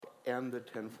and the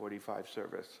 10:45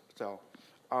 service. So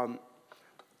I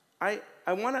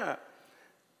want to,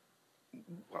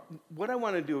 what I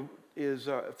want to do is,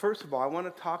 first of all, I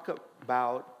want to talk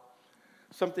about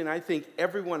something I think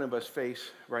every one of us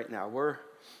face right now.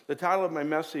 The title of my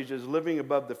message is Living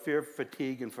Above the Fear,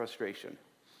 Fatigue, and Frustration.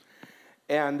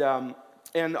 And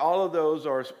all of those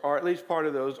are, or at least part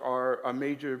of those, are a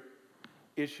major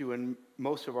issue in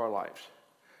most of our lives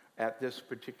at this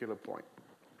particular point.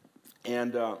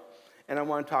 And I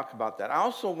want to talk about that. I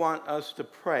also want us to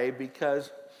pray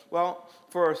because, well,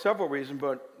 for several reasons,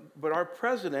 but our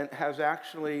president has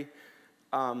actually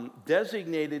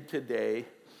designated today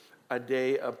a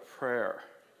day of prayer,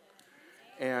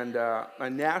 and a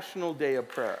national day of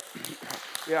prayer.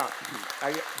 Yeah,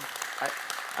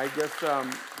 I guess,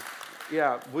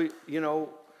 we,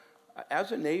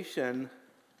 as a nation,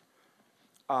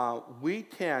 we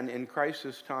tend in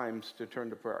crisis times to turn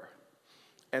to prayer,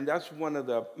 and that's one of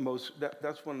the most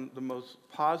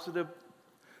positive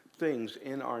things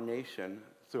in our nation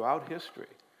throughout history.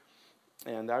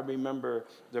 And I remember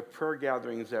the prayer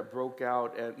gatherings that broke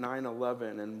out at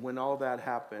 9/11 and when all that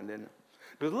happened. And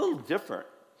it was a little different.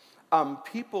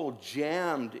 People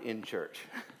jammed in church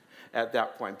at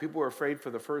that point. People were afraid for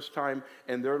the first time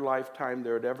in their lifetime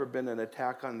there had ever been an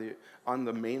attack on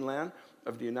the mainland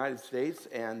of the United States.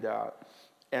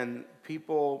 And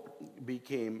people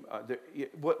became,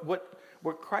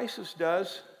 what crisis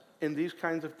does in these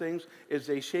kinds of things is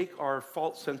they shake our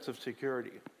false sense of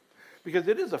security. Because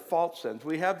it is a false sense.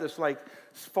 We have this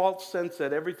false sense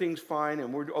that everything's fine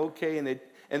and we're okay, and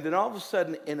then all of a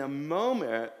sudden, in a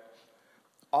moment,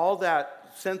 all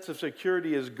that sense of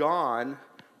security is gone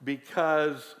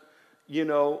because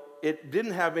it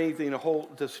didn't have anything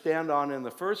to stand on in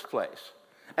the first place,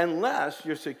 unless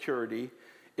your security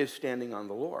is standing on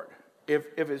the Lord.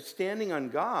 If it's standing on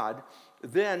God,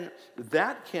 then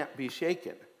that can't be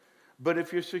shaken. But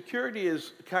if your security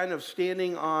is kind of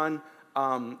standing on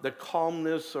the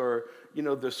calmness or,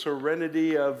 the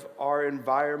serenity of our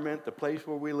environment, the place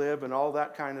where we live and all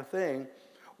that kind of thing,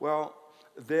 well,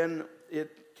 then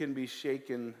it can be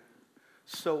shaken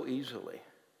so easily.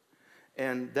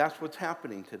 And that's what's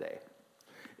happening today.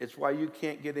 It's why you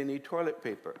can't get any toilet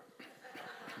paper.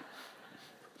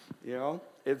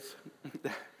 It's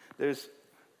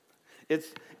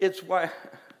why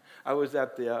I was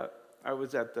at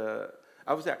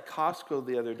Costco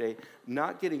the other day,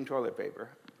 not getting toilet paper,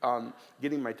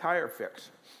 getting my tire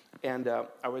fixed. And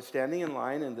I was standing in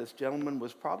line, and this gentleman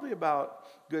was probably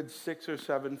about good 6 or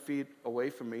 7 feet away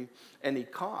from me, and he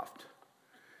coughed.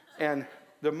 And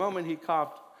the moment he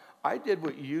coughed, I did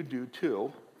what you do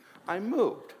too. I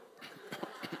moved.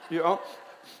 Now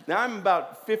I'm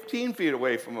about 15 feet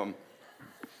away from him.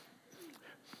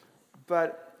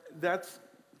 But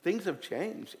things have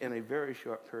changed in a very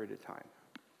short period of time.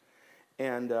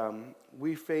 And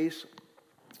we face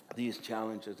these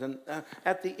challenges. And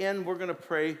at the end, we're going to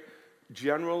pray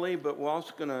generally, but we're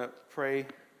also going to pray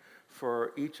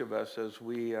for each of us as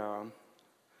we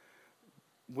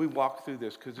walk through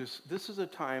this, because this is a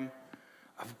time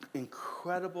of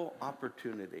incredible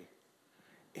opportunity.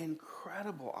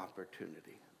 Incredible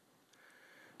opportunity.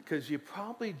 Because you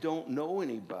probably don't know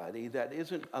anybody that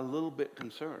isn't a little bit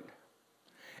concerned.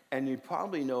 And you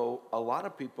probably know a lot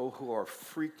of people who are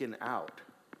freaking out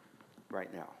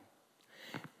right now.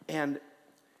 And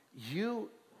you,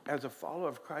 as a follower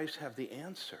of Christ, have the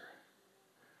answer.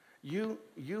 You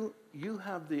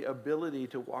have the ability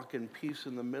to walk in peace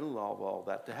in the middle of all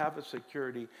that, to have a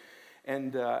security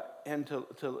and to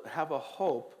have a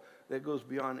hope that goes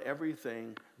beyond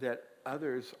everything that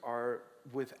others are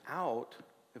without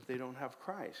if they don't have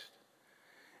Christ.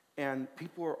 And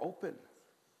people are open.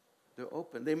 They're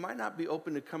open. They might not be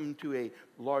open to come to a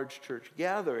large church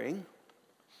gathering,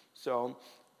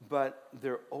 but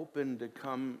they're open to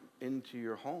come into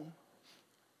your home.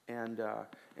 And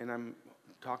I'm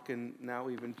talking now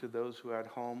even to those who are at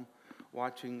home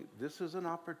watching. This is an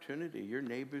opportunity. Your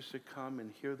neighbors to come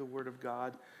and hear the Word of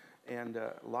God, and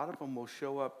a lot of them will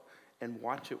show up and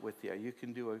watch it with you. You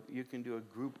can do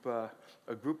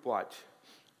a group watch,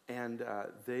 and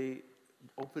they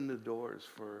open the doors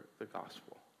for the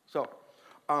gospel. So,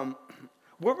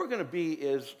 where we're going to be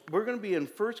is, we're going to be in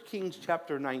 1 Kings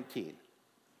chapter 19,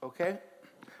 okay?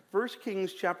 1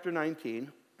 Kings chapter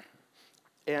 19,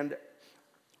 and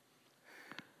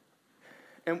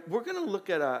we're going to look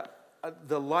at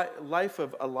the life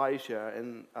of Elijah,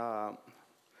 and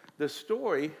the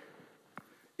story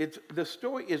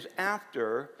is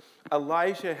after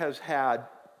Elijah has had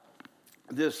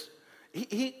this,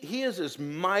 he is this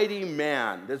mighty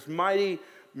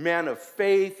man of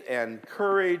faith and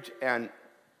courage, and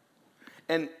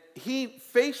he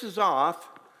faces off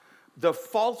the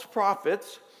false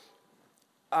prophets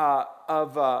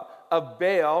of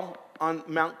Baal on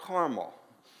Mount Carmel.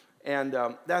 And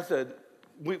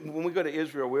when we go to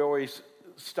Israel, we always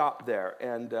stop there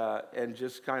and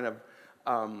just kind of,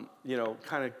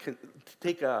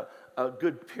 take a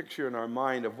good picture in our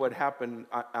mind of what happened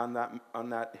on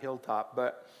that hilltop.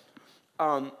 But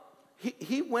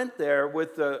he went there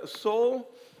with the sole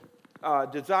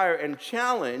desire and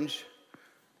challenge,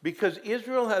 because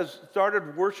Israel has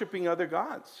started worshiping other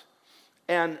gods,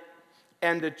 and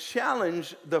to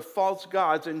challenge the false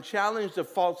gods and challenge the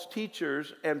false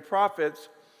teachers and prophets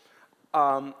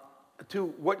to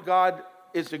what God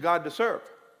is the God to serve.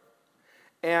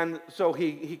 And so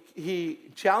he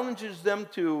challenges them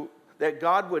to that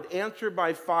God would answer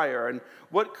by fire. And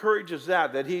what courage is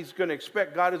that? That he's going to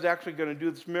expect God is actually going to do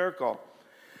this miracle.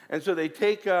 And so they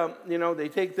take,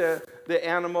 the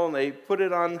animal and they put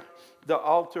it on the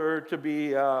altar to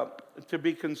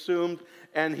be consumed.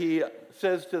 And he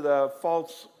says to the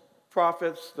false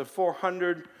prophets, the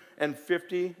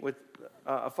 450 with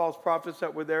false prophets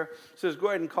that were there, says, "Go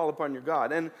ahead and call upon your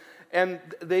God." And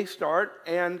they start,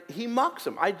 and he mocks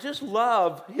them. I just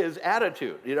love his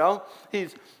attitude,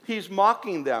 He's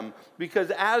mocking them, because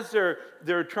as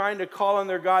they're trying to call on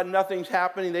their God, nothing's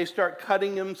happening. They start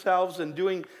cutting themselves and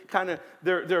doing kind of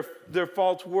their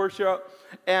false worship.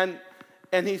 And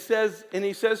he says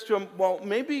to them, "Well,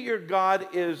 maybe your God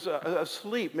is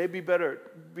asleep. Maybe better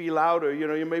be louder.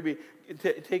 You maybe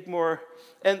take more."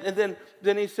 And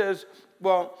then he says,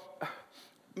 "Well,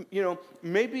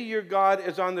 maybe your God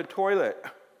is on the toilet.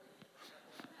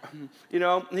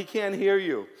 He can't hear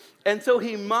you." And so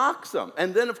he mocks them.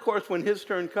 And then, of course, when his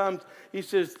turn comes, he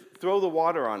says, "Throw the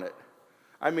water on it."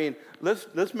 I mean,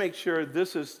 let's make sure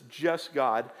this is just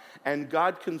God, and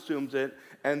God consumes it,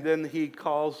 and then he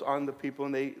calls on the people,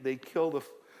 and they kill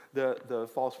the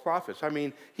false prophets. I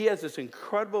mean, he has this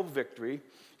incredible victory.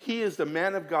 He is the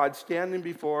man of God standing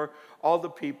before all the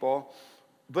people,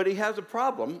 but he has a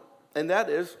problem, and that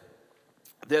is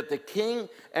that the king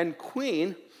and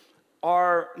queen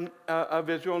of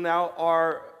Israel now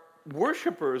are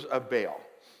worshipers of Baal,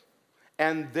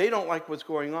 and they don't like what's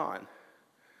going on.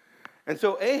 And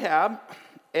so Ahab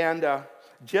and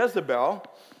Jezebel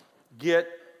get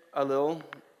a little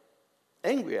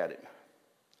angry at him.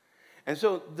 And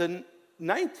so the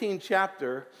 19th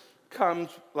chapter comes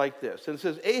like this. And it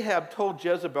says, "Ahab told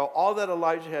Jezebel all that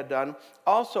Elijah had done,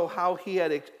 also how he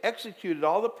had executed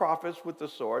all the prophets with the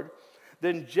sword.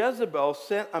 Then Jezebel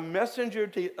sent a messenger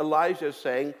to Elijah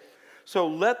saying, 'So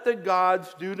let the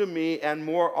gods do to me and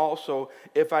more also,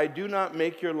 if I do not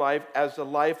make your life as the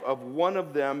life of one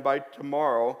of them by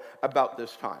tomorrow about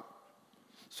this time.'"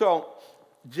 So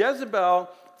Jezebel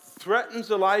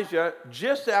threatens Elijah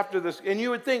just after this. And you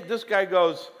would think this guy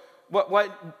goes,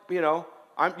 what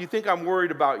you think I'm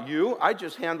worried about you? I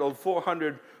just handled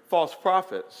 400 false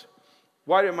prophets.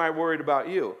 Why am I worried about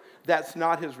you? That's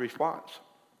not his response.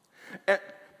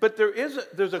 But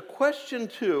there's a question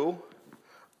too,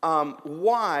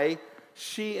 why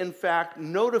she in fact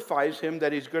notifies him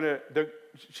that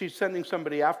she's sending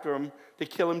somebody after him to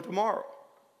kill him tomorrow.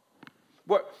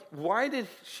 Why did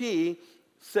she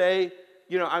say,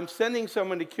 I'm sending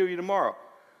someone to kill you tomorrow?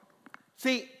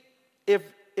 See,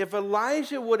 if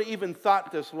Elijah would have even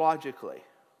thought this logically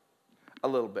a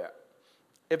little bit,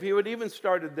 if he would even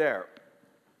started there,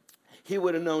 he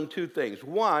would have known two things.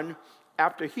 One,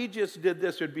 after he just did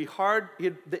this,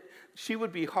 she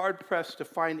would be hard-pressed to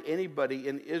find anybody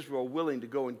in Israel willing to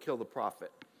go and kill the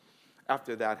prophet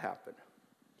after that happened.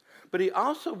 But he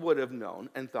also would have known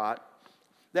and thought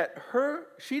that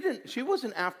she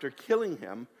wasn't after killing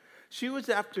him. She was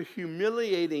after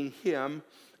humiliating him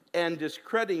and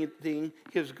discrediting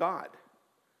his God.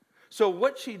 So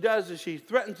what she does is she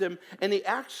threatens him, and he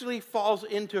actually falls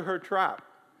into her trap.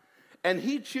 And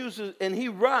he chooses, and he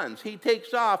runs, he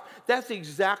takes off. That's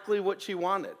exactly what she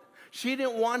wanted. She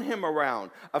didn't want him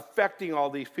around affecting all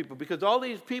these people, because all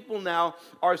these people now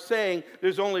are saying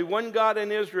there's only one God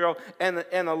in Israel, and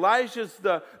Elijah's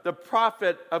the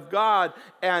prophet of God,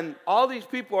 and all these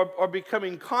people are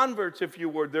becoming converts, if you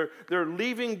would. They're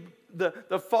leaving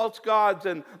the false gods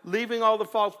and leaving all the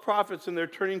false prophets, and they're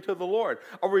turning to the Lord.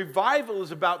 A revival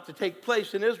is about to take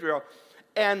place in Israel,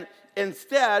 and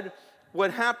instead,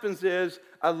 what happens is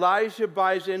Elijah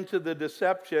buys into the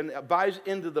deception, buys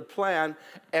into the plan,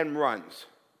 and runs.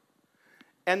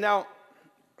 And now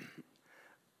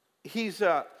he's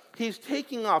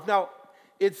taking off. Now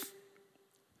it's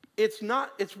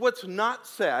what's not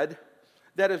said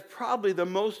that is probably the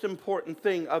most important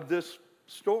thing of this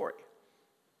story.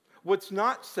 What's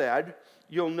not said,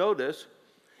 you'll notice,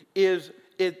 is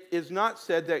it is not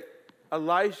said that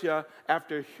Elijah,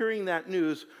 after hearing that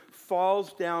news,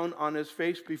 falls down on his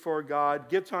face before God,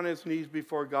 gets on his knees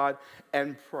before God,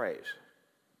 and prays.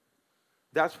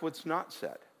 That's what's not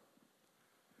said.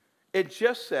 It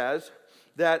just says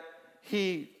that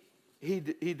he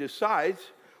decides,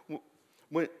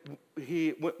 when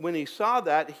he saw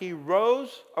that, he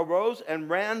arose and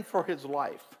ran for his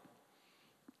life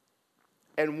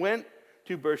and went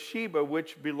to Beersheba,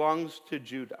 which belongs to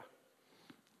Judah.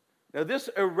 Now, this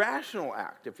irrational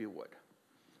act, if you would,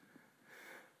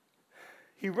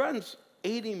 he runs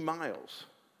 80 miles,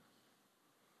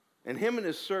 and him and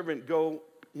his servant goes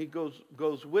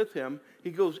with him.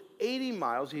 He goes 80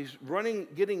 miles. He's running,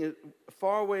 getting as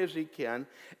far away as he can.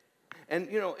 And,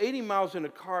 80 miles in a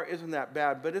car isn't that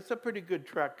bad, but it's a pretty good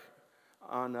trek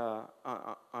on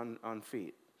your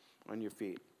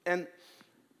feet. And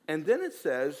then it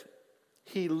says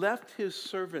he left his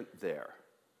servant there.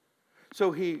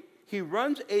 So he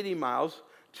runs 80 miles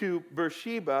to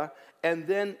Beersheba, and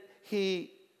then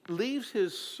he leaves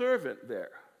his servant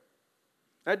there.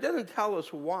 Now, it doesn't tell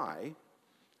us why,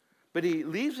 but he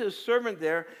leaves his servant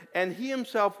there, and he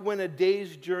himself went a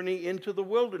day's journey into the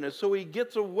wilderness. So he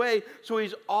gets away, so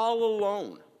he's all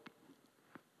alone.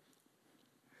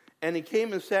 And he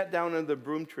came and sat down under the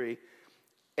broom tree,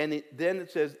 and then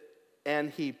it says, and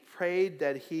he prayed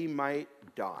that he might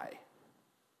die.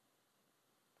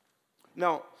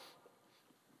 Now,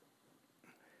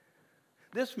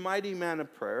 this mighty man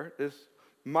of prayer, this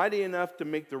mighty enough to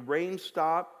make the rain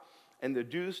stop and the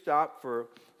dew stop for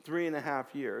 3.5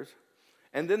 years,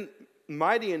 and then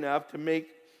mighty enough to make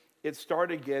it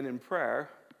start again in prayer,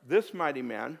 this mighty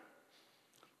man,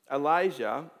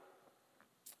 Elijah,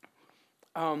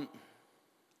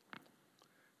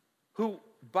 who,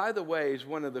 by the way, is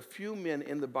one of the few men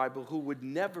in the Bible who would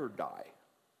never die,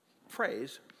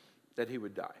 prays that he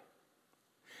would die.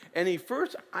 And he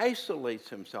first isolates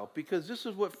himself, because this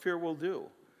is what fear will do.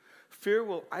 Fear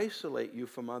will isolate you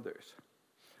from others.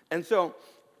 And so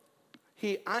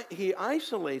he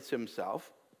isolates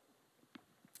himself,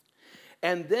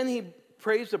 and then he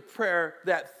prays a prayer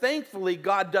that thankfully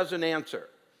God doesn't answer.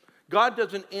 God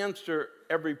doesn't answer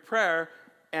every prayer,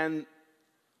 and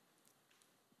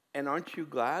aren't you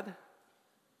glad?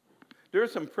 There are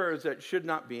some prayers that should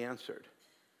not be answered.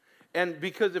 And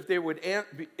because if they were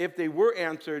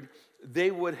answered, they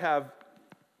would have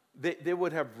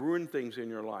ruined things in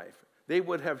your life. They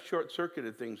would have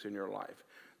short-circuited things in your life.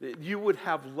 You would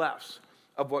have less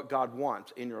of what God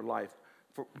wants in your life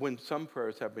when some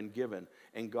prayers have been given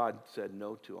and God said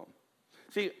no to them.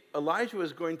 See, Elijah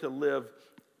was going to live,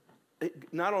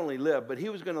 not only live, but he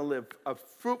was going to live a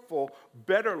fruitful,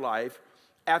 better life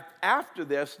after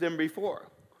this than before.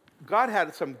 God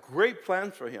had some great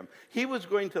plans for him. He was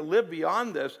going to live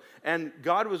beyond this, and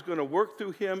God was going to work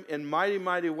through him in mighty,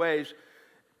 mighty ways.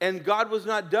 And God was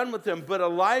not done with him, but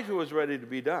Elijah was ready to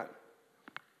be done.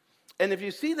 And if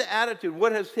you see the attitude,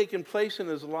 what has taken place in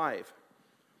his life,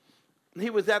 he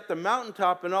was at the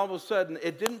mountaintop, and all of a sudden,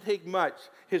 it didn't take much.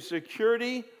 His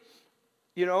security,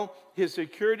 his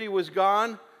security was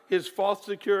gone. His false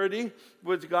security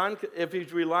was gone if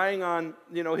he's relying on,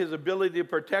 his ability to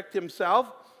protect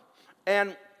himself.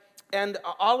 And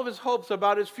all of his hopes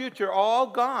about his future all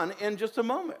gone in just a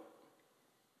moment.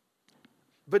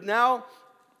 But now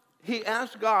he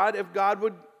asked God if God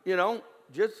would,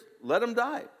 just let him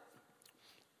die.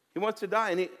 He wants to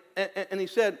die. And he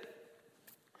said,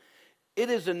 "It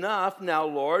is enough now,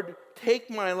 Lord. Take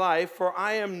my life, for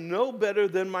I am no better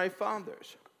than my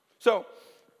fathers." So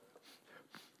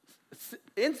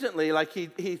instantly,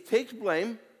 he takes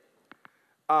blame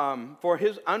for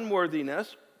his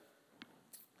unworthiness.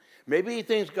 Maybe he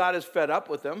thinks God is fed up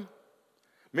with him.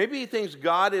 Maybe he thinks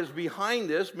God is behind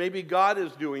this. Maybe God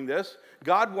is doing this.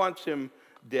 God wants him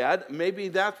dead. Maybe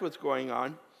that's what's going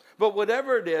on. But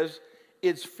whatever it is,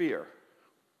 it's fear.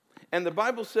 And the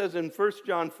Bible says in 1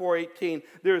 John 4:18,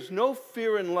 "There is no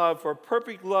fear in love, for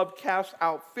perfect love casts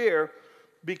out fear,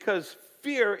 because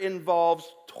fear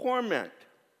involves torment.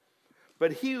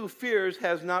 But he who fears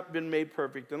has not been made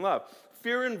perfect in love."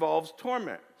 Fear involves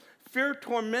torment. Fear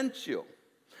torments you.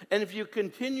 And if you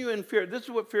continue in fear, this is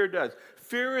what fear does.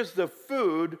 Fear is the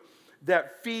food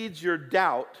that feeds your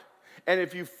doubt. And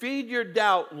if you feed your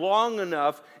doubt long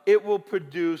enough, it will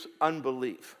produce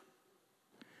unbelief.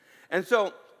 And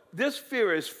so this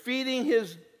fear is feeding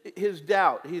his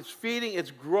doubt.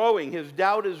 It's growing. His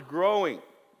doubt is growing.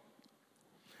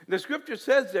 The scripture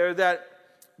says there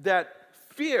that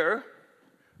fear,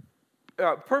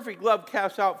 perfect love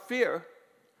casts out fear,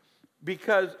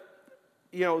 because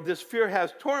this fear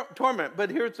has torment. But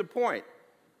here's the point.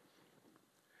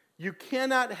 You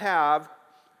cannot have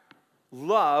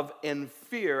love and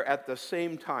fear at the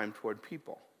same time toward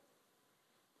people.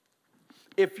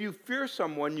 If you fear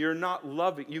someone, you're not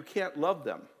loving, you can't love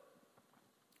them.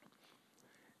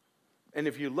 And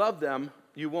if you love them,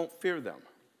 you won't fear them.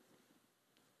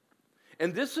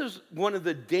 And this is one of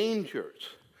the dangers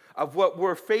of what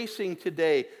we're facing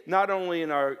today, not only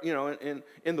in our,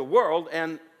 in the world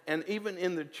and even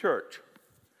in the church.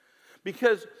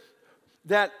 Because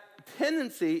that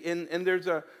tendency, and there's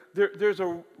a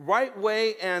right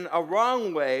way and a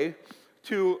wrong way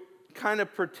to kind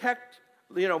of protect,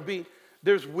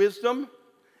 there's wisdom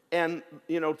and,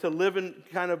 to live in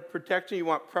kind of protection. You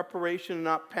want preparation,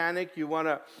 not panic. You want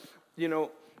to,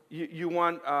 you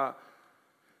want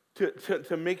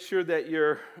to make sure that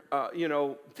you're,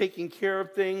 taking care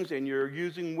of things and you're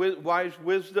using wise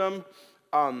wisdom.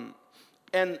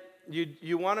 And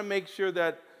you want to make sure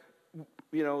that,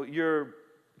 you're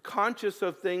conscious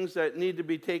of things that need to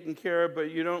be taken care of,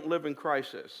 but you don't live in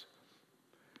crisis.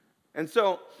 And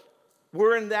so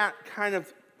we're in that kind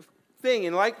of thing.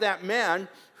 And like that man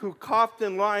who coughed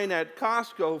in line at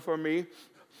Costco for me,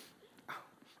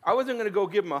 I wasn't going to go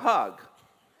give him a hug.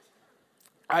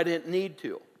 I didn't need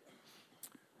to.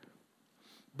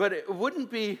 But when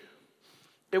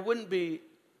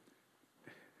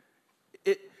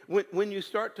you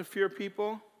start to fear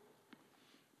people,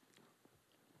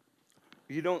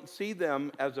 you don't see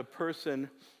them as a person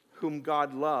whom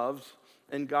God loves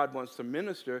and God wants to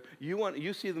minister.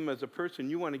 You see them as a person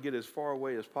you want to get as far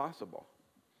away as possible.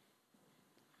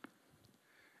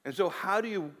 And so how do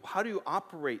you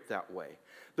operate that way?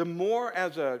 The more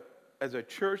as a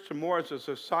church, the more as a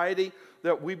society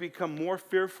that we become more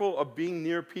fearful of being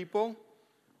near people,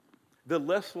 the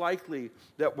less likely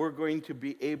that we're going to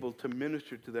be able to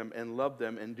minister to them and love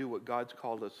them and do what God's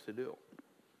called us to do.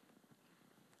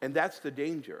 And that's the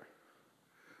danger.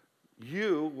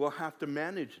 You will have to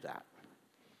manage that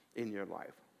in your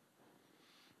life.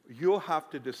 You'll have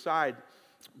to decide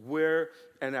where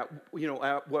and at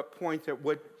what point,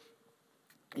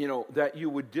 that you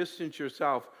would distance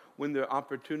yourself when the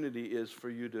opportunity is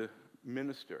for you to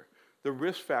minister. The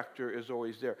risk factor is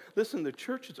always there. Listen, the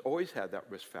church has always had that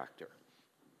risk factor.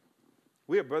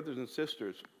 We have brothers and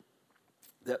sisters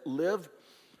that live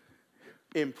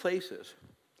in places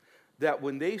that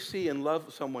when they see and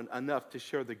love someone enough to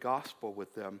share the gospel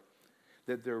with them,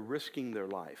 that they're risking their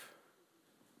life.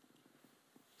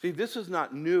 See, this is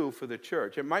not new for the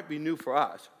church. It might be new for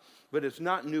us, but it's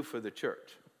not new for the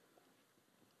church.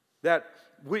 That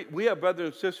we have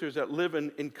brothers and sisters that live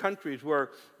in countries where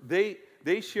they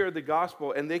share the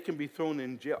gospel and they can be thrown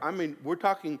in jail. I mean, we're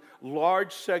talking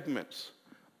large segments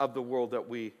of the world that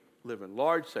we live in.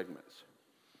 Large segments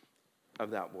of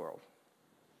that world.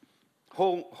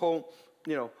 Whole,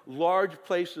 large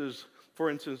places, for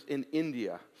instance, in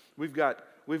India. We've got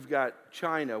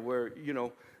China where,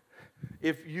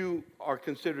 if you are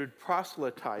considered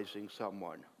proselytizing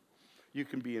someone, you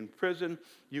can be in prison,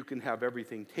 you can have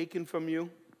everything taken from you,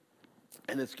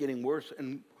 and it's getting worse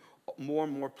in more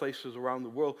and more places around the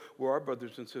world where our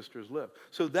brothers and sisters live.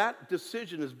 So that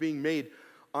decision is being made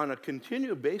on a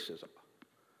continual basis,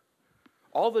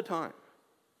 all the time.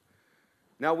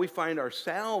 Now we find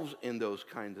ourselves in those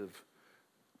kinds of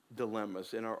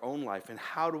dilemmas in our own life, and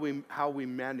how we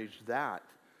manage that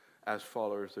as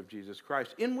followers of Jesus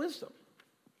Christ in wisdom.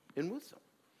 In wisdom.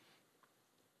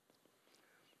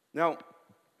 Now,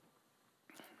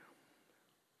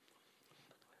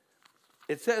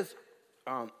 it says,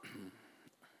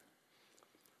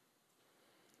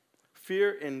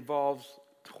 fear involves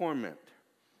torment.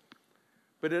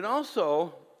 But it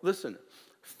also, listen,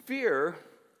 fear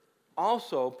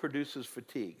also produces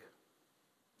fatigue.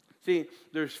 See,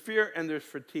 there's fear and there's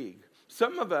fatigue.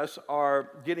 Some of us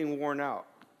are getting worn out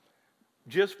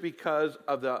just because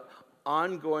of the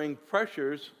ongoing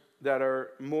pressures that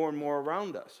are more and more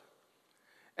around us.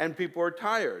 And people are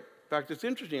tired. In fact, it's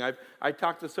interesting. I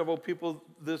talked to several people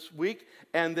this week,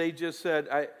 and they just said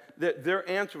their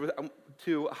answer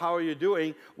to how are you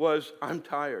doing was, I'm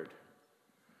tired.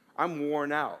 I'm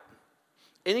worn out.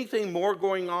 Anything more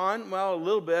going on? Well, a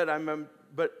little bit.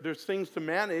 But there's things to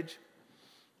manage.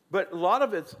 But a lot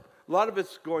of it's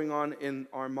going on in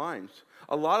our minds.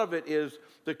 A lot of it is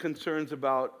the concerns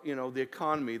about, the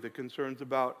economy, the concerns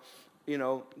about,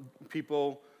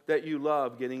 people that you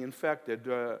love getting infected.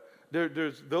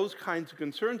 There's those kinds of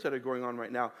concerns that are going on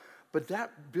right now. But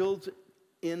that builds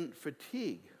in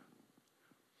fatigue.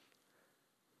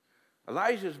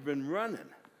 Elijah's been running.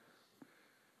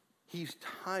 He's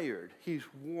tired. He's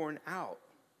worn out.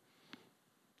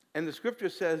 And the scripture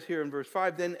says here in verse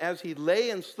 5, then as he lay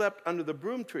and slept under the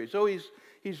broom tree. So he's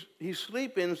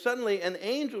sleeping, and suddenly an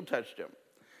angel touched him.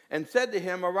 and said to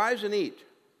him, arise and eat.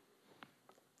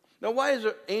 Now, why is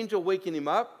the angel waking him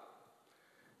up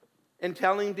and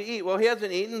telling him to eat? Well, he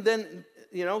hasn't eaten. Then,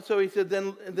 so he said,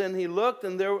 then he looked,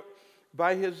 and there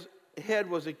by his head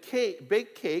was a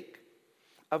baked cake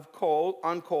of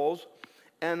coals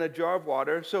and a jar of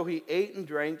water. So he ate and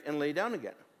drank and lay down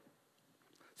again.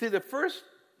 See, the first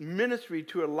ministry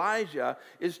to Elijah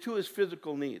is to his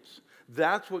physical needs.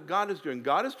 That's what God is doing.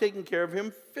 God is taking care of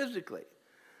him physically.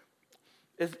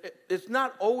 It's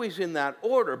not always in that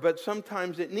order, but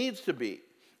sometimes it needs to be.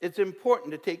 It's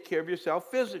important to take care of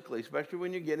yourself physically, especially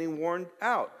when you're getting worn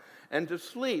out, and to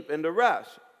sleep and to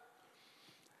rest.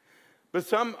 But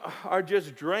some are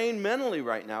just drained mentally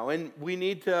right now, and we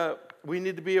need to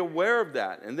be aware of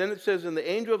that. And then it says, and the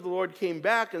angel of the Lord came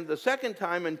back and the second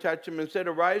time and touched him and said,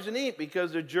 arise and eat,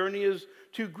 because the journey is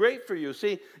too great for you.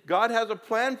 See, God has a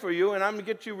plan for you, and I'm going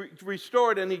to get you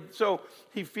restored. And so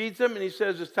he feeds him, and he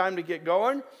says it's time to get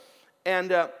going.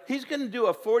 And he's going to do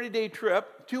a 40-day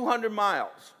trip, 200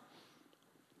 miles,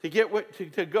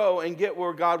 to go and get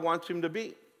where God wants him to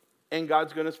be. And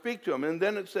God's going to speak to him. And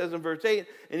then it says in verse 8,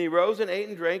 and he rose and ate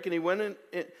and drank, and he went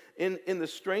in the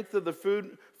strength of the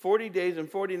food 40 days and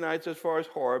 40 nights as far as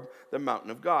Horeb, the mountain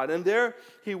of God. And there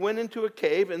he went into a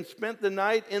cave and spent the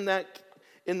night in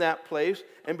that place.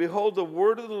 And behold, the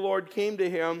word of the Lord came to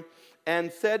him and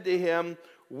said to him,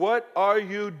 what are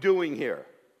you doing here?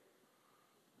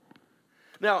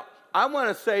 Now, I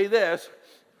want to say this.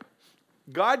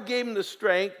 God gave him the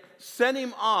strength, sent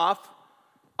him off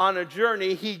on a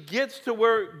journey. He gets to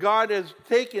where God has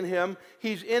taken him.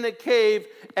 He's in a cave,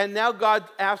 and now God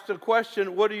asks the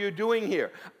question, what are you doing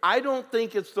here? I don't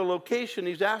think it's the location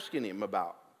he's asking him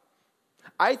about.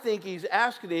 I think he's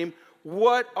asking him,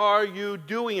 what are you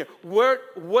doing here?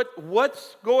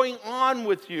 What's going on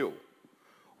with you?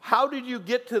 How did you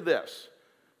get to this?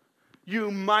 You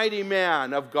mighty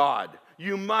man of God,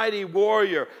 you mighty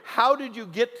warrior. How did you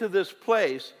get to this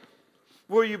place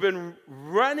where you've been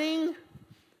running?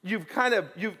 You've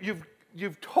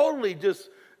totally just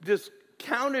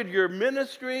discounted your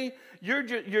ministry. You're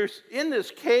in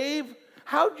this cave.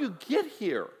 How'd you get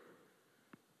here?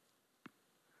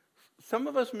 Some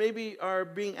of us maybe are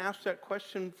being asked that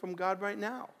question from God right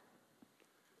now.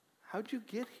 How'd you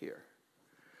get here?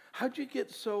 How'd you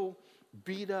get so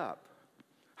beat up?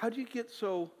 How'd you get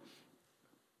so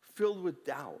filled with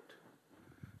doubt?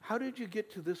 How did you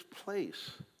get to this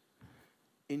place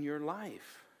in your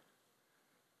life?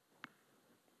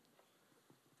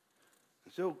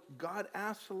 So God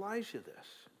asked Elijah this.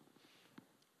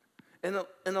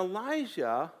 And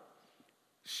Elijah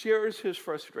shares his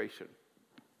frustration.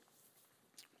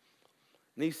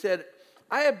 And he said,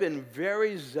 I have been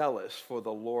very zealous for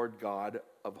the Lord God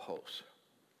of hosts.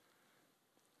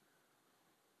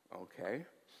 Okay.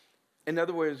 In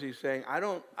other words, he's saying, I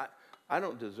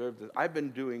don't deserve this. I've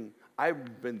been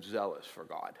zealous for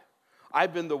God.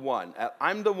 I'm the one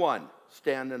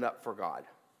standing up for God.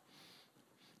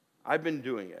 I've been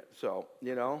doing it, so,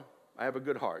 I have a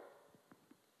good heart.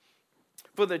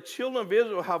 For the children of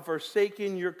Israel have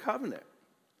forsaken your covenant.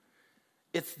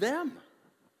 It's them.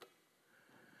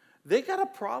 They got a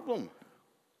problem.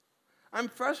 I'm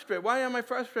frustrated. Why am I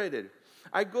frustrated?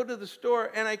 I go to the store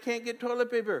and I can't get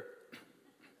toilet paper.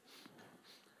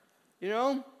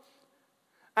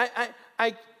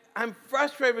 I'm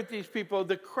frustrated with these people.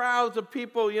 The crowds of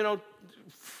people,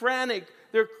 frantic.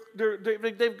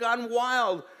 They've gone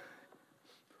wild.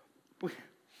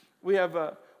 We have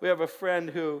a friend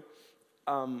who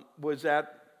was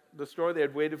at the store. They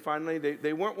had waited finally.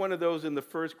 They weren't one of those in the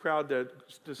first crowd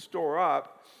to store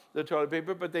up the toilet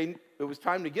paper, but it was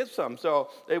time to get some. So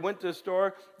they went to the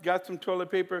store, got some toilet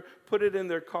paper, put it in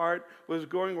their cart, was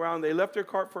going around. They left their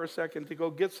cart for a second to go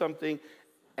get something,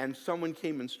 and someone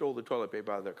came and stole the toilet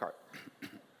paper out of their cart.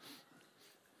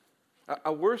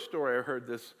 A worse story I heard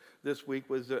this week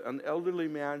was an elderly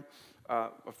man,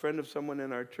 a friend of someone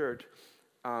in our church,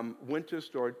 went to a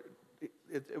store.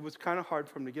 It was kind of hard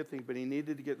for him to get things, but he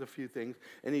needed to get a few things.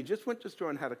 And he just went to the store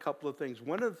and had a couple of things.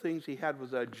 One of the things he had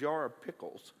was a jar of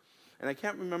pickles. And I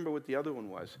can't remember what the other one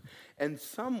was. And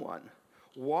someone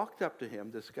walked up to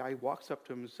him. This guy walks up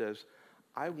to him and says,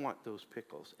 I want those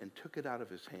pickles, and took it out of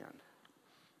his hand.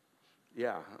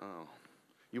 Yeah,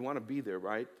 you want to be there,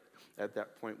 right? At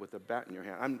that point with a bat in your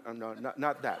hand. I'm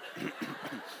not that.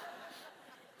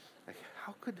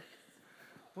 How could,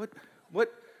 what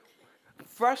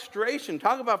frustration,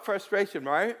 talk about frustration,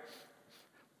 right?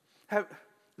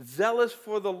 Zealous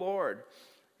for the Lord.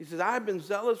 He says, I've been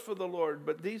zealous for the Lord,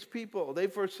 but these people,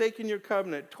 they've forsaken your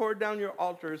covenant, tore down your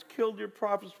altars, killed your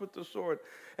prophets with the sword,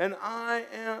 and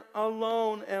I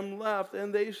alone am left,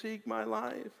 and they seek my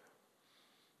life.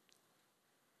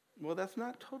 Well, that's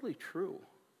not totally true.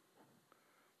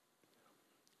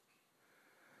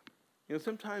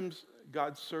 Sometimes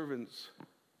God's servants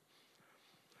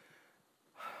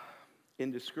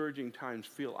in discouraging times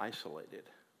feel isolated.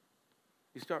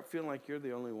 You start feeling like you're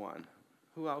the only one.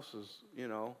 Who else is,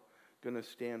 going to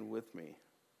stand with me?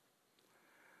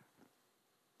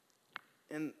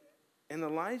 And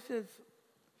Elijah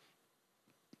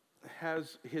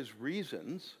has his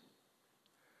reasons,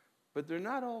 but they're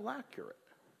not all accurate.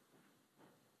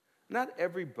 Not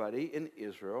everybody in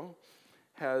Israel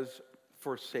has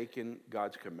forsaken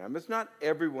God's commandments. Not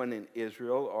everyone in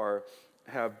Israel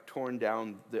have torn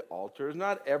down the altars.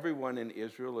 Not everyone in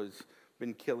Israel has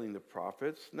been killing the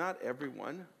prophets. Not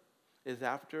everyone is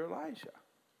after Elijah.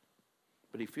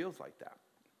 But he feels like that.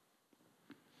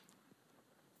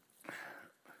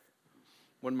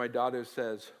 One of my daughters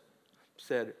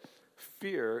said,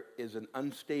 fear is an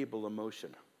unstable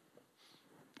emotion.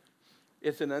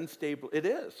 It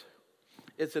is.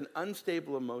 It's an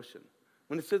unstable emotion.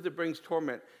 When it says it brings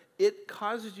torment, it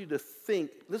causes you to think.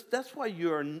 That's why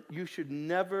you should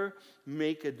never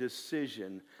make a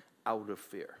decision out of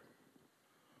fear.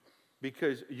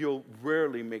 Because you'll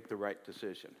rarely make the right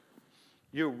decision.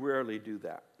 You'll rarely do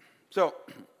that. So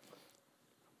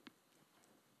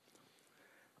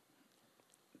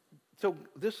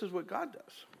this is what God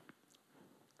does.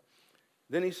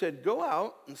 Then he said, go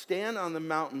out and stand on the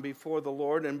mountain before the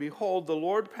Lord, and behold, the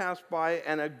Lord passed by,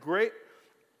 and a great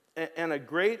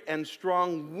and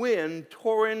strong wind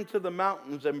tore into the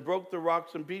mountains and broke the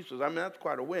rocks in pieces. I mean, that's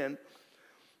quite a wind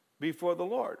before the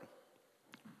Lord.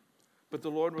 But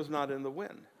the Lord was not in the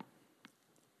wind.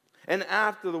 And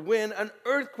after the wind, an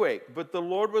earthquake, but the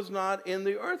Lord was not in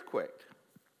the earthquake.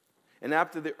 And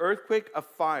after the earthquake, a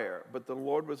fire, but the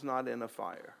Lord was not in a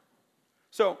fire.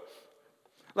 So,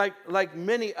 like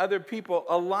many other people,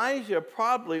 Elijah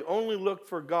probably only looked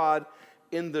for God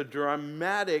in the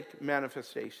dramatic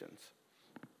manifestations.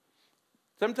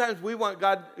 Sometimes we want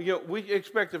God, we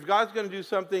expect if God's going to do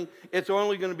something, it's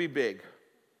only going to be big.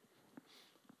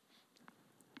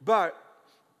 But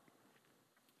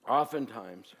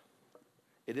oftentimes,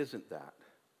 it isn't that.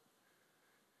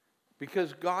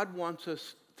 Because God wants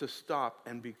us to stop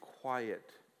and be quiet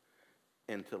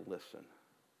and to listen.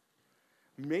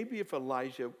 Maybe if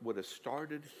Elijah would have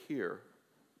started here,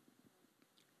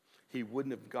 he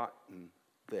wouldn't have gotten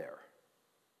there.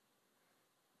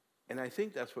 And I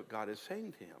think that's what God is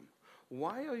saying to him.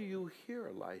 Why are you here,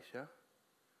 Elijah?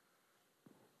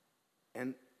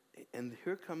 And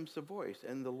here comes the voice.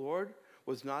 And the Lord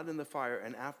was not in the fire,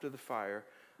 and after the fire,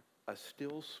 a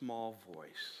still small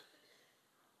voice.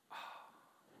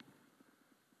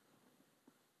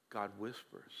 God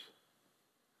whispers.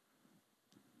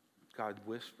 God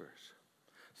whispers.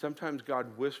 Sometimes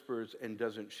God whispers and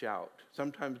doesn't shout.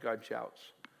 Sometimes God shouts.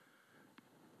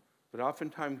 But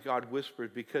oftentimes God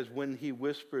whispers, because when he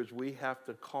whispers, we have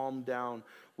to calm down.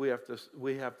 We have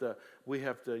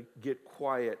to get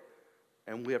quiet,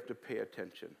 and we have to pay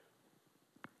attention.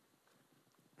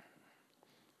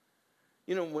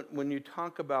 When you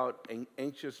talk about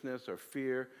anxiousness or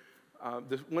fear,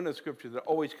 one of the scriptures that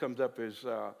always comes up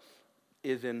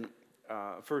is in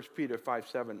 1 Peter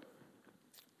 5:7,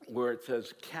 where it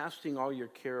says, casting all your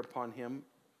care upon him,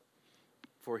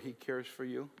 for he cares for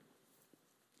you.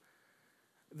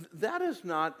 That is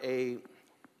not a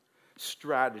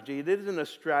strategy. It isn't a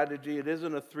strategy. It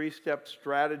isn't a 3-step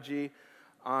strategy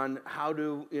on how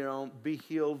to, be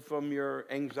healed from your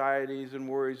anxieties and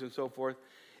worries and so forth.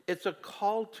 It's a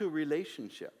call to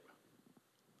relationship.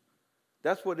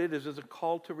 That's what it is a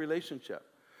call to relationship.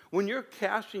 When you're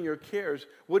casting your cares,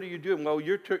 what are you doing? Well,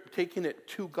 you're taking it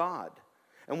to God.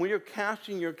 And when you're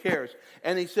casting your cares,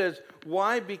 and he says,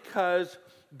 why? Because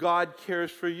God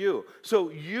cares for you. So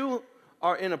you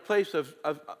are in a place of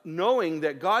knowing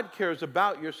that God cares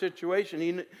about your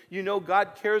situation. You know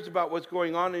God cares about what's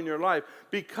going on in your life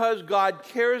because God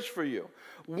cares for you.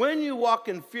 When you walk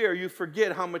in fear, you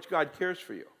forget how much God cares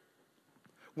for you.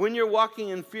 When you're walking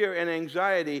in fear and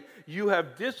anxiety, you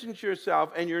have distanced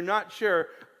yourself and you're not sure,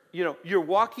 you're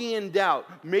walking in doubt.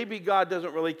 Maybe God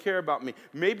doesn't really care about me.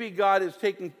 Maybe God is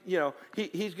taking,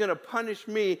 he's going to punish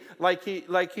me like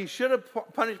he should have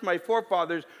punished my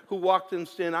forefathers who walked in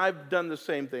sin. I've done the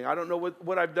same thing. I don't know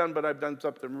what I've done, but I've done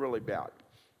something really bad.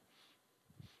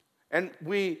 And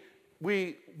we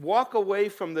walk away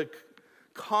from the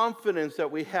confidence that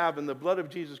we have in the blood of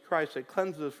Jesus Christ that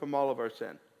cleanses us from all of our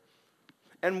sin.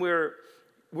 And we're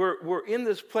in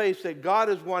this place that God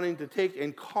is wanting to take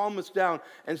and calm us down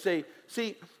and say,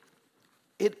 see,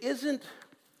 it isn't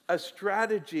a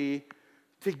strategy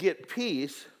to get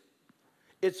peace.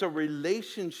 It's a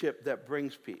relationship that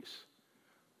brings peace.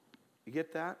 You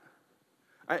get that?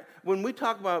 When we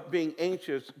talk about being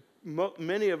anxious,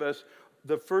 many of us,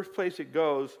 the first place it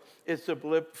goes is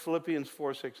to Philippians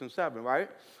 4, 6, and 7, right?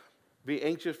 Be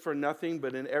anxious for nothing,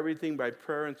 but in everything by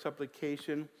prayer and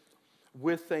supplication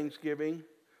with thanksgiving.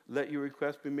 Let your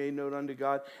requests be made known unto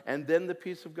God. And then the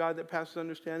peace of God that passes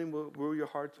understanding will rule your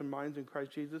hearts and minds in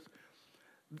Christ Jesus.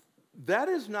 That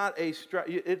is not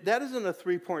that isn't a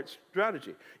three-point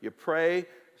strategy. You pray,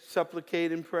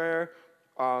 supplicate in prayer,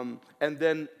 and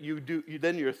then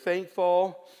then you're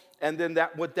thankful, and then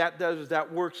what that does is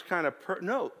that works kind of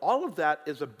no. All of that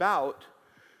is about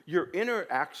your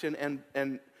interaction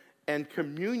and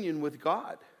communion with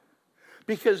God,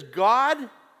 because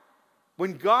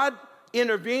when God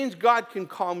intervenes, God can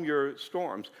calm your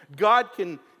storms. God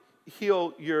can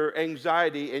heal your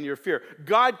anxiety and your fear.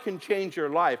 God can change your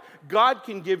life. God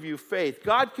can give you faith.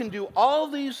 God can do all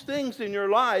these things in your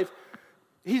life.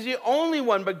 He's the only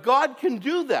one, but God can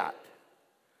do that.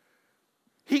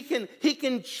 He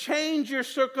can change your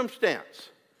circumstance.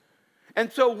 And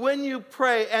so when you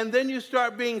pray and then you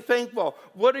start being thankful,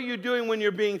 what are you doing when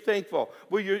you're being thankful?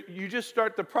 Well, you just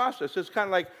start the process. It's kind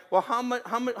of like, well,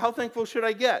 how thankful should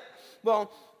I get?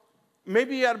 Well,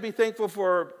 maybe you ought to be thankful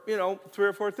for, 3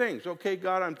 or 4 things. Okay,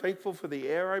 God, I'm thankful for the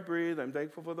air I breathe. I'm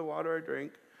thankful for the water I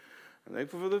drink. I'm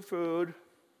thankful for the food.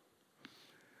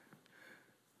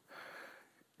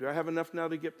 Do I have enough now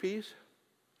to get peace?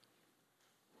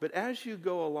 But as you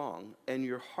go along and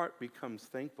your heart becomes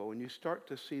thankful and you start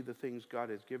to see the things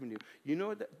God has given you, you know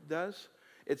what that does?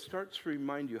 It starts to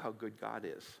remind you how good God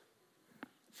is.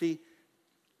 See,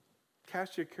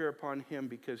 cast your care upon him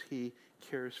because he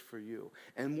cares for you.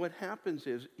 And what happens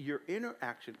is your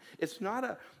interaction, it's not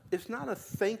a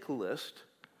thank list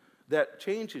that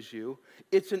changes you.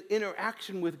 It's an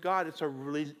interaction with God. It's a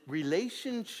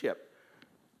relationship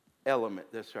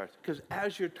element that starts. Because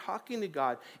as you're talking to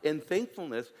God in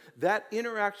thankfulness, that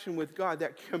interaction with God,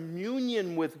 that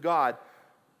communion with God,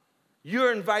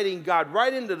 you're inviting God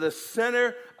right into the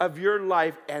center of your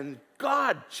life, and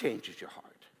God changes your heart.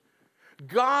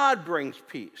 God brings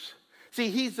peace.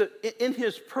 See, in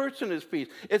his person is peace.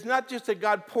 It's not just that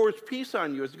God pours peace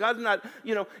on you. God's not,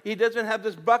 he doesn't have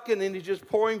this bucket and he's just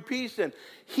pouring peace in.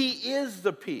 He is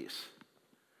the peace.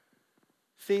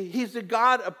 See, he's the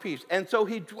God of peace. And so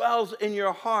he dwells in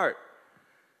your heart.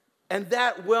 And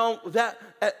that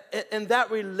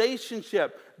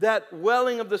relationship, that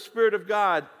welling of the Spirit of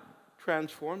God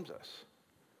transforms us.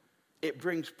 It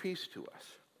brings peace to us.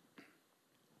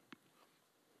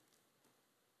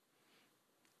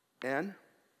 And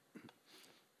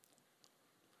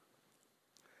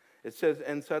it says,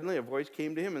 and suddenly a voice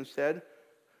came to him and said,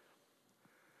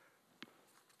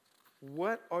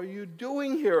 "What are you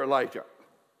doing here, Elijah?"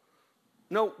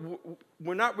 No,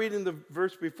 we're not reading the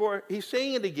verse before. He's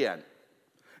saying it again.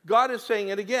 God is saying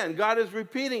it again. God is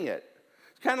repeating it.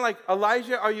 It's kind of like,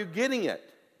 Elijah, are you getting it?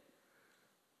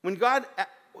 When God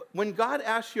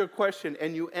asks you a question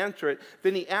and you answer it,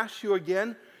 then he asks you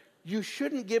again, you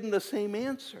shouldn't give him the same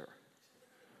answer.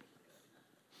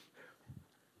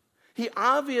 He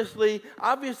obviously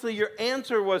your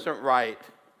answer wasn't right.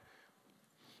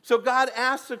 So God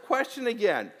asks the question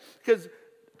again, because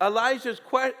Elijah's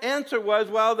answer was,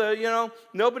 well,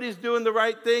 nobody's doing the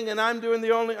right thing, and I'm the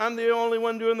only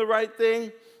one doing the right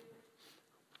thing.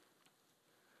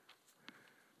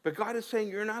 But God is saying,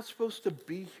 you're not supposed to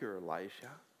be here,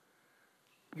 Elijah.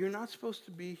 You're not supposed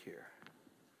to be here.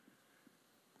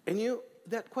 And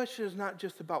that question is not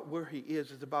just about where he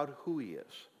is, it's about who he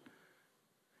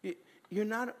is.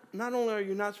 Not only are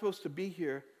you not supposed to be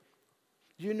here,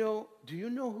 do you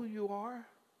know who you are?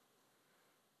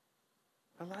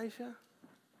 Elijah,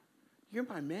 you're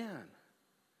my man.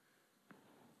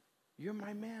 You're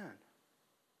my man.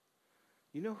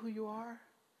 You know who you are?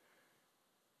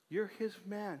 You're his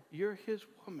man. You're his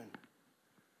woman.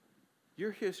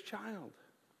 You're his child.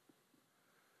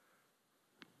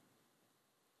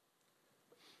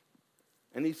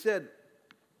 And he said,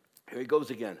 here he goes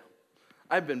again.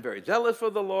 I've been very zealous for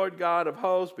the Lord God of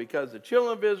hosts, because the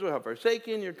children of Israel have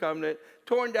forsaken your covenant,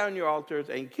 torn down your altars,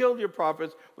 and killed your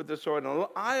prophets with the sword. And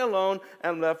I alone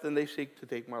am left, and they seek to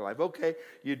take my life. Okay,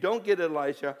 you don't get it,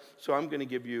 Elisha, so I'm going to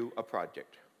give you a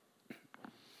project.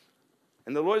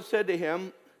 And the Lord said to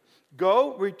him,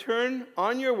 go, return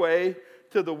on your way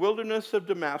to the wilderness of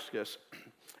Damascus.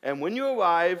 And when you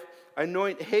arrive,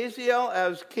 anoint Hazael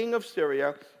as king of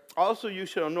Syria. Also you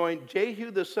shall anoint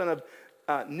Jehu the son of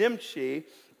Nimshi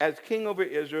as king over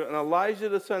Israel, and Elijah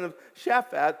the son of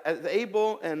Shaphat as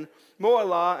Abel and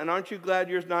Moalah. And aren't you glad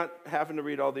you're not having to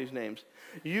read all these names?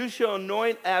 You shall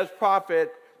anoint as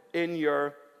prophet in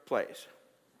your place.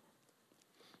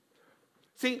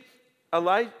 See,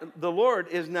 the Lord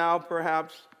is now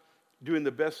perhaps doing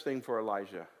the best thing for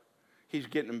Elijah. He's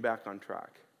getting him back on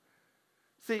track.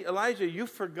 See, Elijah, you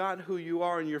forgot who you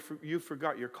are and you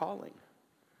forgot your calling.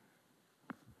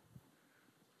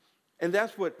 And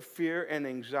that's what fear and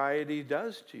anxiety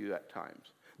does to you at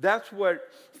times. That's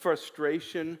what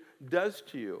frustration does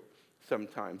to you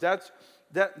sometimes.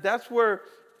 That's where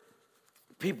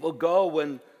people go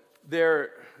when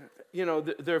they're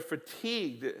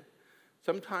fatigued.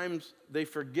 Sometimes they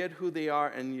forget who they are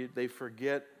and they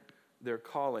forget their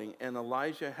calling. And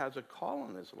Elijah has a call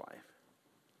on his life.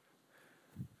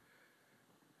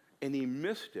 And he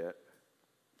missed it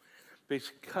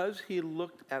because he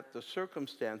looked at the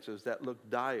circumstances that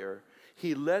looked dire.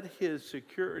 He let his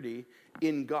security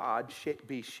in God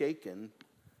be shaken,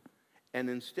 and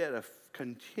instead of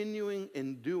continuing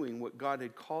in doing what God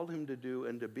had called him to do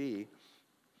and to be,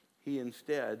 he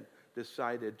instead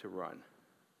decided to run.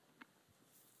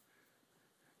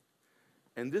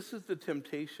 And this is the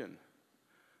temptation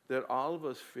that all of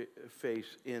us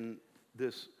face in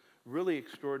this really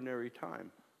extraordinary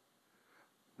time.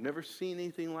 Never seen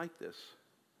anything like this.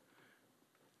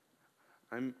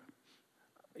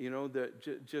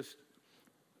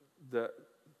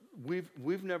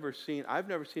 We've never seen. I've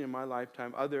never seen in my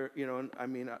lifetime I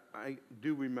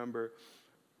do remember,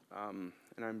 and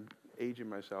I'm aging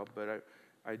myself, but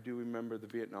I do remember the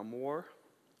Vietnam War.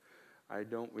 I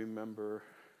don't remember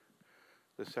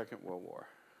the Second World War.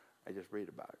 I just read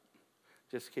about it,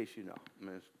 just in case you know. I'm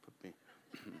going to put me.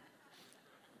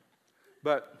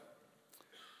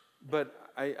 But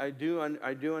I do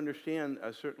understand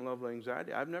a certain level of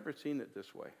anxiety. I've never seen it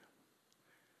this way.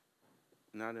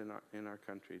 Not in our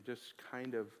country. Just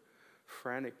kind of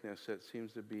franticness that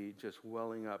seems to be just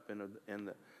welling up, and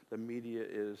the media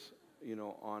is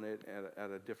on it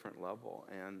at a different level,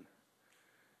 and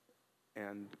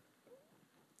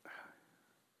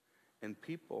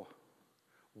people,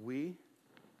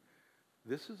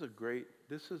 this is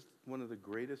one of the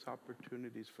greatest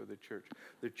opportunities for the church.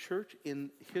 The church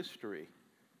in history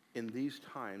in these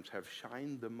times have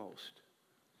shined the most,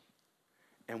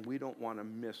 and we don't want to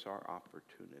miss our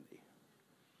opportunity.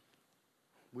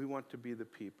 We want to be the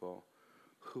people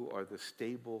who are the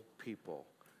stable people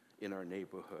in our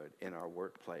neighborhood, in our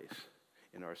workplace,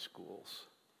 in our schools.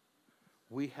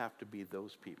 We have to be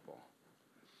those people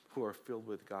who are filled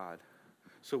with God.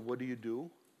 So what do?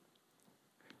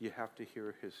 You have to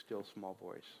hear his still small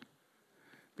voice.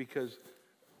 Because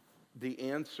the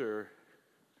answer,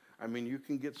 you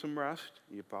can get some rest.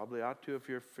 You probably ought to if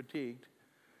you're fatigued.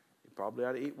 You probably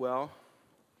ought to eat well.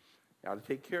 You ought to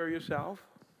take care of yourself.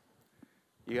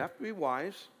 You have to be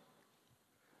wise.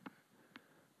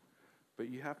 But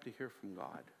you have to hear from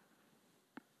God.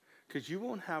 Because you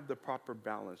won't have the proper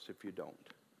balance if you don't.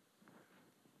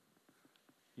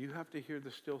 You have to hear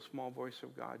the still small voice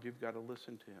of God. You've got to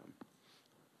listen to him.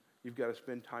 You've got to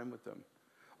spend time with him.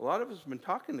 A lot of us have been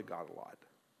talking to God a lot.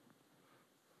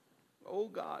 Oh,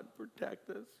 God, protect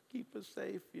us. Keep us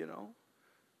safe,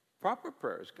 Proper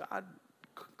prayers. God,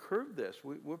 curb this.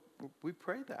 We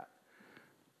pray that.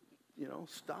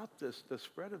 Stop the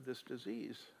spread of this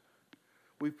disease.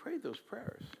 We pray those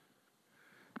prayers.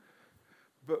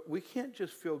 But we can't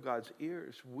just fill God's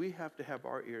ears. We have to have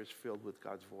our ears filled with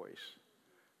God's voice.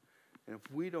 And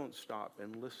if we don't stop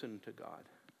and listen to God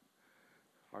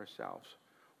ourselves,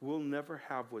 we'll never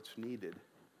have what's needed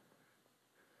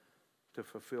to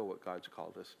fulfill what God's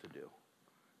called us to do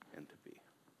and to be.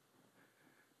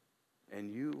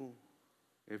 And you,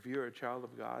 if you're a child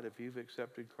of God, if you've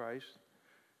accepted Christ,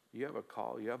 you have a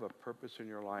call, you have a purpose in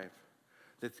your life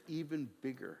that's even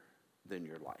bigger than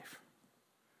your life.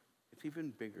 It's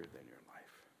even bigger than your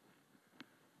life.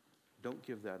 Don't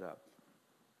give that up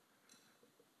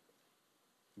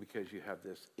because you have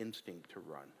this instinct to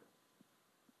run.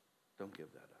 Don't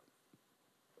give that up.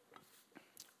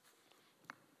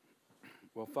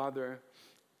 Well, Father,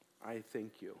 I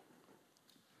thank you.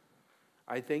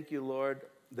 I thank you, Lord,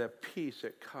 the peace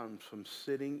that comes from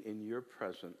sitting in your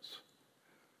presence.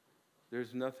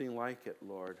 There's nothing like it,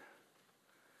 Lord.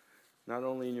 Not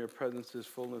only in your presence is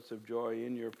fullness of joy,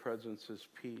 in your presence is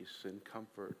peace and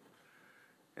comfort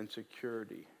and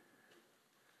security.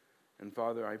 And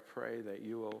Father, I pray that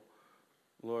you will,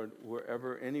 Lord,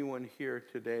 wherever anyone here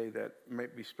today that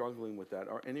might be struggling with that,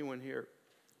 or anyone here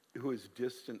who is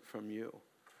distant from you,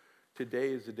 today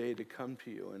is the day to come to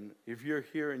you. And if you're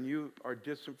here and you are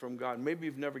distant from God, maybe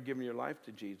you've never given your life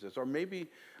to Jesus, or maybe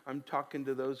I'm talking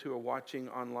to those who are watching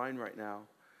online right now,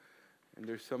 and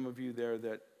there's some of you there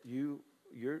that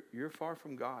you're far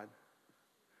from God.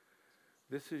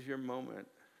 This is your moment.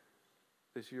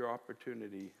 This is your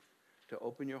opportunity to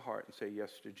open your heart and say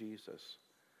yes to Jesus.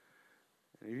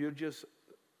 And if you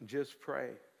just pray,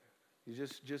 you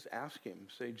just ask him,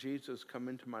 say, Jesus, come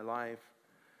into my life.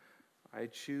 I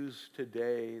choose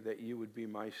today that you would be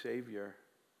my Savior.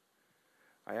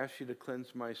 I ask you to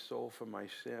cleanse my soul from my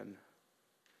sin.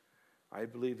 I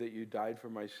believe that you died for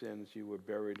my sins, you were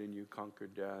buried, and you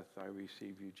conquered death. I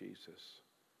receive you, Jesus,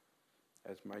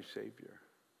 as my Savior.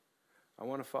 I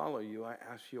want to follow you. I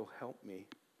ask you'll help me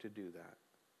to do that.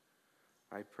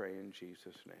 I pray in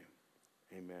Jesus'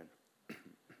 name. Amen.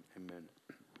 Amen.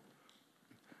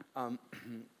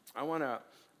 I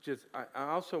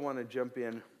also want to jump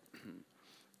in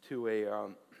to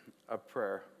a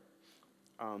prayer.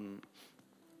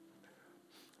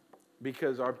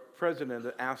 Because our president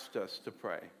asked us to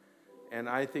pray. And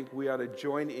I think we ought to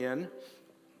join in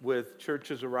with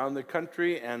churches around the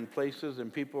country and places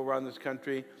and people around this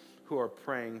country who are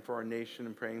praying for our nation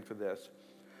and praying for this.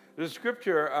 There's a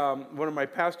scripture one of my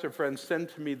pastor friends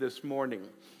sent to me this morning,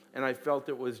 and I felt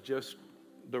it was just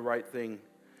the right thing.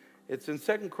 It's in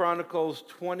 2 Chronicles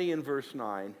 20 and verse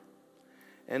 9,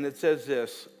 and it says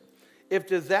this: if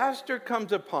disaster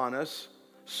comes upon us,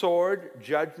 sword,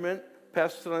 judgment,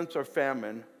 pestilence, or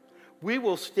famine, we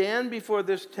will stand before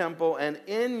this temple and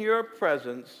in your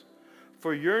presence,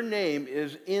 for your name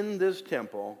is in this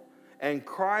temple, and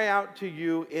cry out to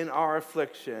you in our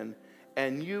affliction,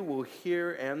 and you will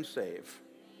hear and save.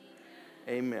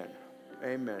 Amen.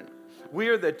 Amen. We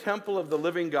are the temple of the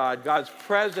living God. God's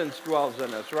presence dwells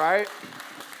in us, right?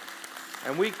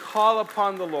 And we call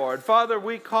upon the Lord. Father,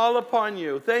 we call upon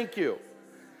you. Thank you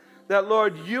that,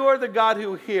 Lord, you are the God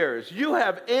who hears. You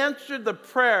have answered the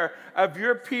prayer of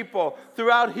your people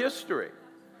throughout history.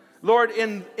 Lord,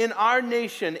 in our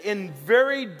nation, in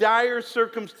very dire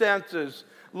circumstances,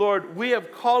 Lord, we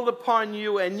have called upon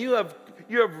you, and you have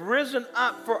risen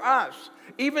up for us,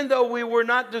 even though we were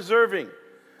not deserving.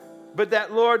 But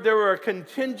that, Lord, there were a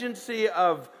contingency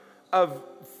of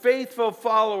faithful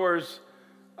followers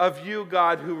of you,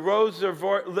 God, who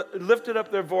lifted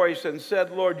up their voice and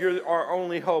said, Lord, you're our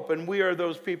only hope. And we are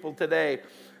those people today.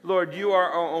 Lord, you are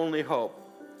our only hope.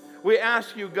 We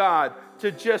ask you, God,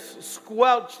 to just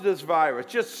squelch this virus.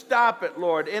 Just stop it,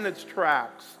 Lord, in its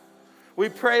tracks. We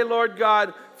pray, Lord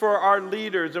God, for our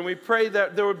leaders, and we pray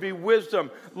that there would be wisdom.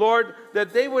 Lord,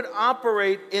 that they would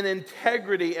operate in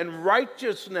integrity and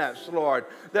righteousness, Lord.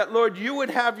 That, Lord, you would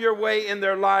have your way in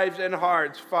their lives and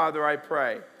hearts, Father, I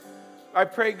pray. I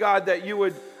pray, God, that you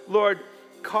would, Lord,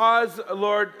 cause,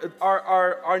 Lord,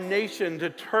 our nation to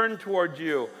turn toward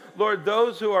you. Lord,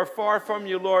 those who are far from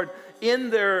you, Lord, in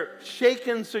their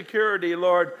shaken security,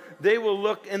 Lord, they will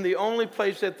look in the only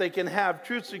place that they can have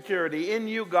true security. In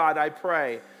you, God, I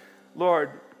pray.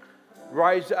 Lord,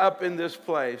 rise up in this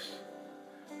place.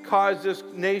 Cause this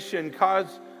nation,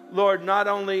 Lord, not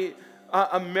only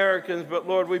Americans, but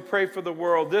Lord, we pray for the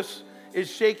world. This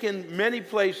is shaken many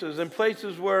places, and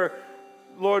places where,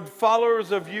 Lord,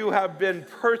 followers of you have been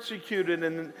persecuted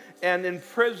and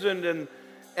imprisoned,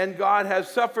 and God has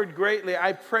suffered greatly.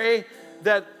 I pray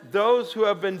that those who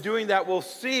have been doing that will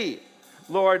see,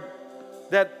 Lord,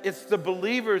 that it's the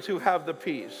believers who have the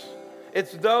peace.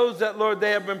 It's those that, Lord,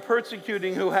 they have been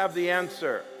persecuting who have the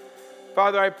answer.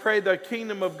 Father, I pray the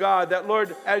kingdom of God, that,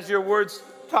 Lord, as your word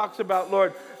talks about,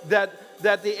 Lord, that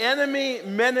the enemy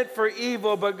meant it for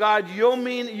evil, but God, you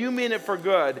mean it for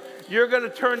good. You're going to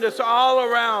turn this all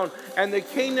around, and the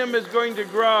kingdom is going to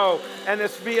grow, and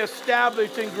it's be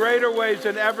established in greater ways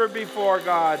than ever before,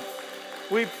 God.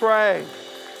 We pray,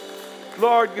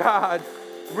 Lord God,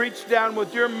 reach down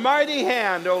with your mighty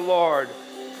hand, O Lord.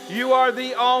 You are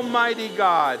the almighty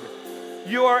God.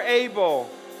 You are able.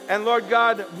 And Lord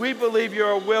God, we believe you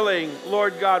are willing.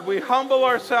 Lord God, we humble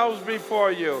ourselves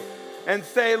before you and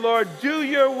say, Lord, do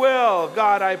your will,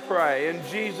 God, I pray, in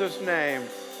Jesus' name.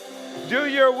 Do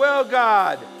your will,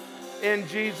 God, in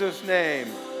Jesus' name.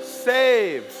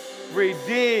 Save,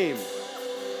 redeem,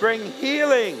 bring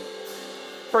healing,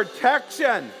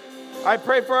 protection. I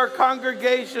pray for our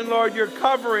congregation, Lord, your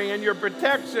covering and your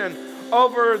protection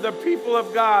over the people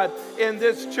of God in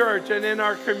this church and in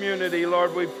our community,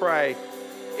 Lord, we pray.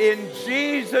 In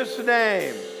Jesus'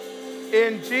 name.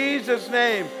 In Jesus'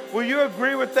 name. Will you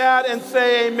agree with that and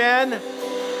say amen?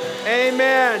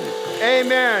 Amen.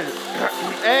 Amen.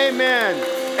 Amen.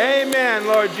 Amen,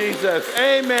 Lord Jesus.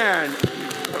 Amen.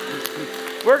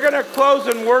 We're going to close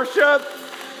in worship.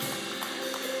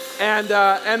 And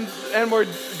we're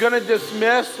going to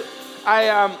dismiss.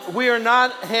 We are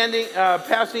not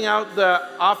passing out the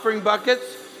offering buckets.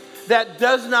 That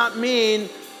does not mean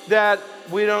that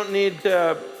we don't need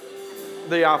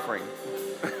the offering.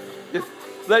 Just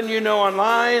letting you know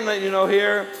online, letting you know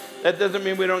here. That doesn't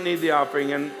mean we don't need the offering,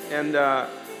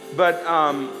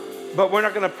 but we're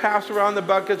not going to pass around the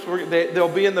buckets. They'll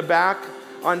be in the back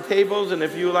on tables, and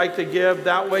if you like to give,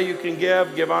 that way you can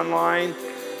give online.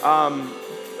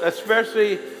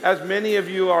 Especially as many of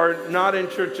you are not in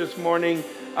church this morning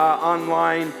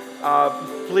online,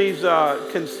 please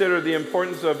consider the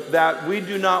importance of that. We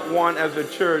do not want, as a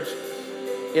church,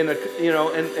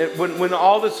 when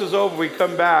all this is over, we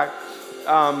come back.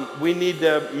 We need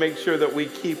to make sure that we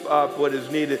keep up what is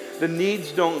needed. The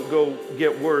needs don't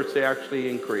get worse; they actually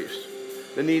increase.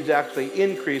 The needs actually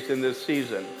increase in this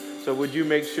season. So would you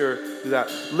make sure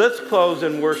that? Let's close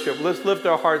in worship. Let's lift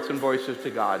our hearts and voices to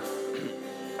God.